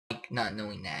not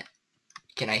knowing that.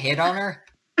 Can I hit on her?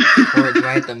 Or do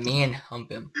I have to man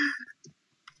hump him?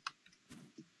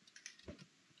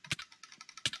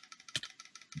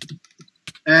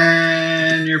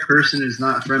 And your person is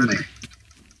not friendly.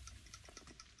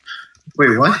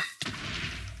 Wait, what?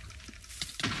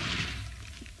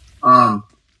 I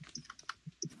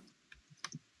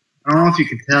don't know if you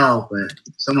could tell, but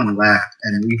someone left,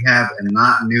 and we have a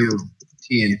not new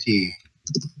TNT.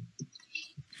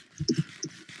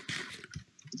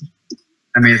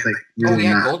 I mean, it's like really oh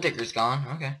yeah, not. Gold Digger's gone.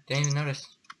 Okay, didn't even notice.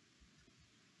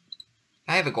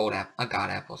 I have a god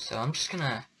apple, so I'm just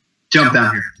gonna Jump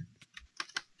down here.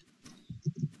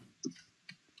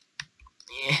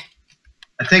 Yeah.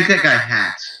 I think that guy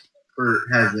hacks or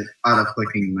has an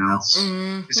auto-clicking mouse.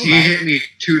 He hit me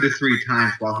 2 to 3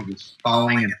 times while he was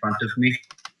falling in front of me.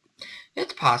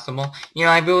 It's possible. You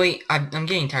know, I'm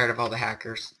getting tired of all the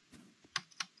hackers.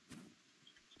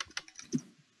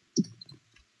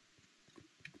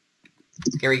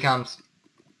 Here he comes.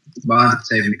 Bond,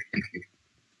 save me. Thank you.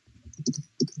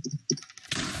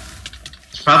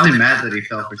 He's probably mad that he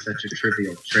fell for such a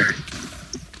trivial trick.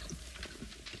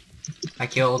 I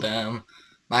killed him.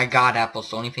 My god apple's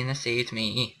the only thing that saved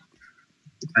me.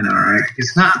 I know, right?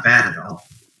 He's not bad at all.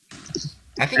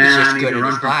 I think he's just good at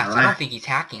his class. I don't think he's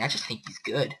hacking. I just think he's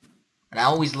good. And I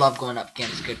always love going up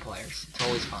against good players. It's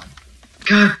always fun.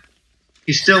 God,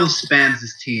 he still spams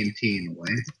his TNT in a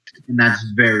way. And that's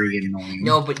very annoying.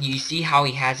 No, but you see how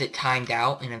he has it timed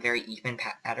out in a very even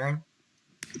pattern?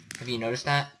 Have you noticed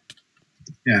that?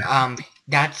 Yeah.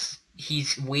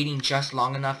 He's waiting just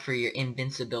long enough for your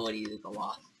invincibility to go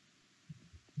off.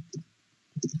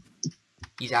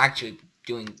 He's actually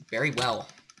doing very well.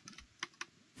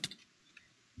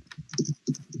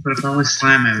 But if I was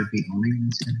slime, I would be owning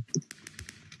this guy.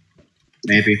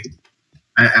 Maybe.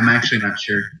 I'm actually not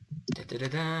sure.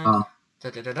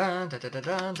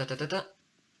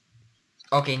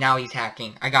 Okay, now he's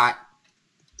hacking.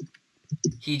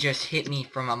 He just hit me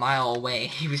from a mile away.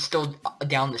 He was still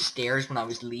down the stairs when I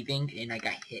was leaving, and I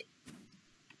got hit.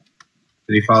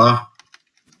 Did he follow?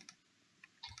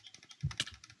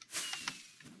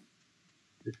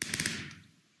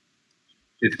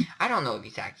 I don't know if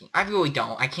he's hacking. I really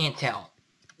don't. I can't tell.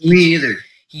 Me either.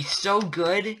 He's so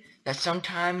good that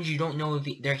sometimes you don't know if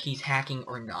he's hacking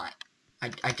or not.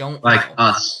 I don't like know.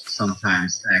 Us,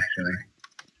 sometimes, actually.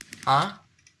 Huh?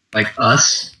 Like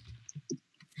us?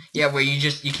 Yeah, where you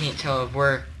can't tell if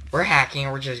we're hacking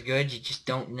or we're just good, you just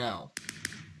don't know.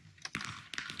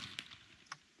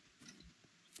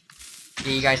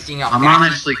 Yeah, you guys seeing how I'm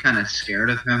honestly kind of scared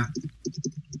of him.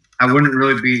 I wouldn't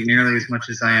really be nearly as much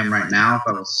as I am right now if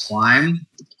I was slime,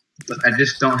 but I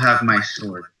just don't have my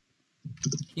sword.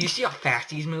 You see how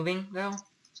fast he's moving, though?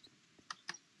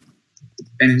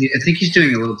 And I think he's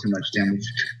doing a little too much damage.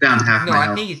 Down half my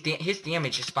health. No, I think his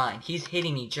damage is fine. He's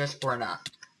hitting me just for enough.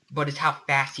 But it's how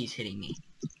fast he's hitting me.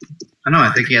 I know,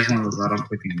 I think he has one of those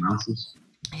auto-clicking mouses.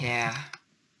 Yeah.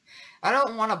 I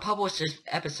don't want to publish this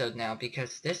episode now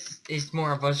because this is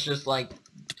more of us just, like,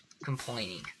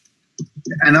 complaining.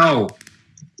 I know.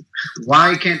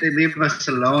 Why can't they leave us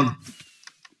alone?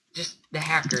 Just the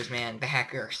hackers, man. The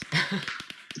hackers.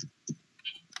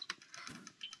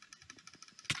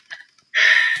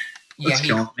 Yeah,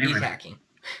 he's hacking.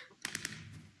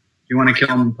 You want to kill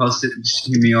him and post it and just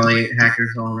humiliate hackers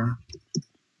all around?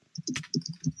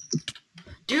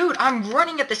 Dude, I'm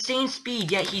running at the same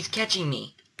speed, yet he's catching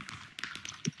me.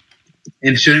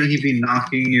 And shouldn't he be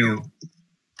knocking you?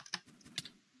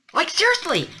 Like,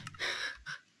 seriously!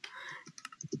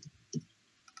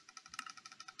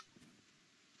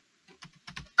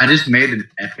 I just made an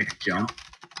epic jump.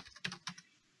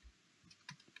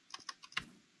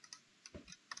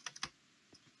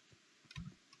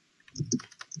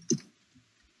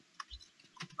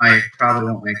 I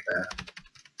probably won't make that.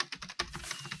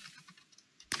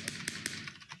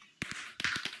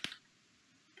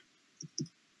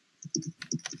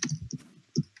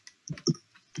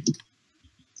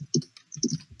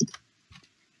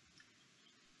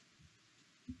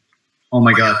 Oh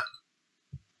my god.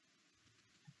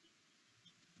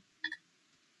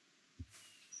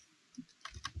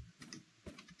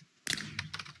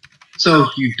 So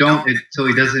you don't, so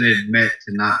he doesn't admit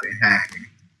to not be hacking.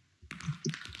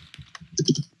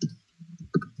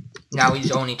 Now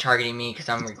he's only targeting me because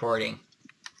I'm recording.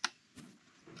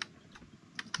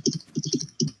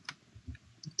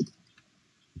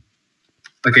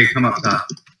 Okay, come up top.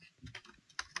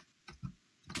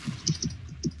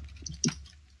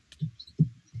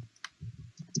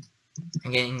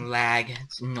 I'm getting lag.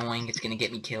 It's annoying. It's gonna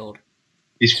get me killed.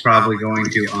 He's probably going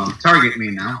to target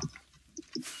me now.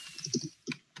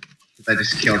 I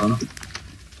just killed him.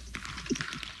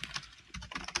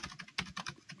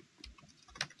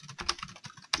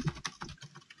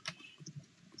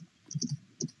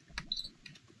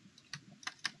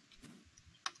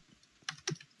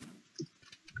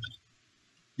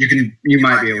 You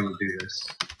might be able to do this.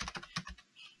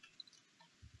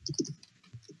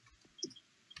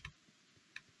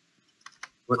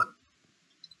 What?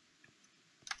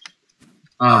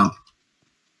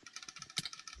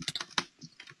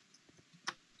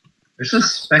 There's a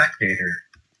spectator.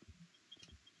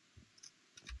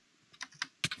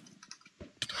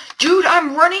 Dude,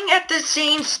 I'm running at the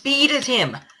same speed as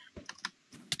him.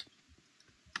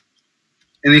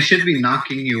 And he should be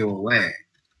knocking you away.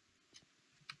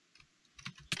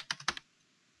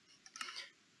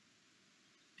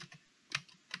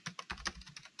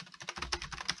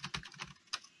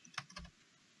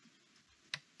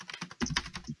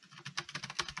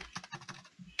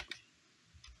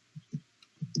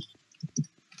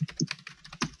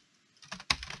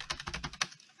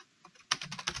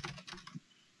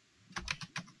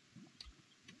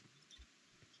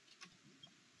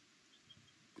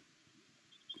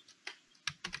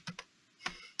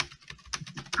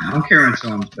 I don't care when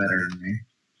someone's better than me.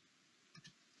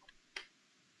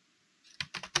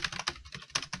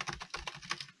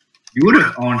 You would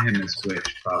have owned him as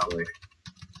Glitch, probably.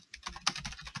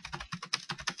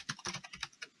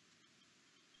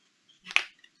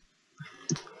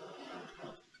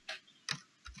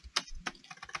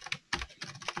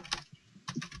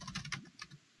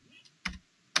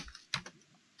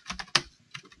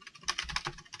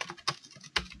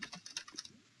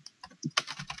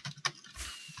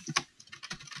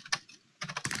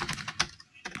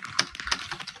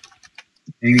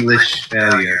 English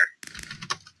failure.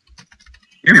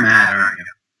 You're mad, aren't you?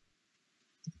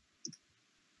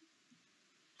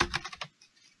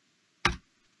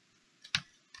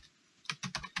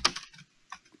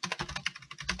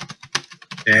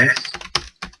 Yes.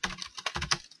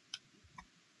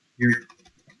 You're...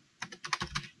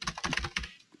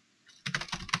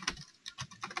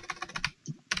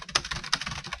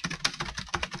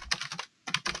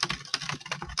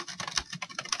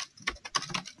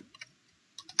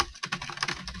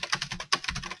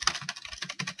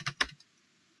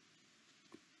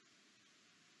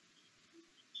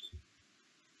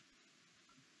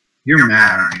 You're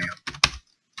mad, aren't you?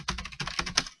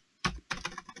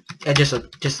 Yeah, just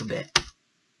a bit.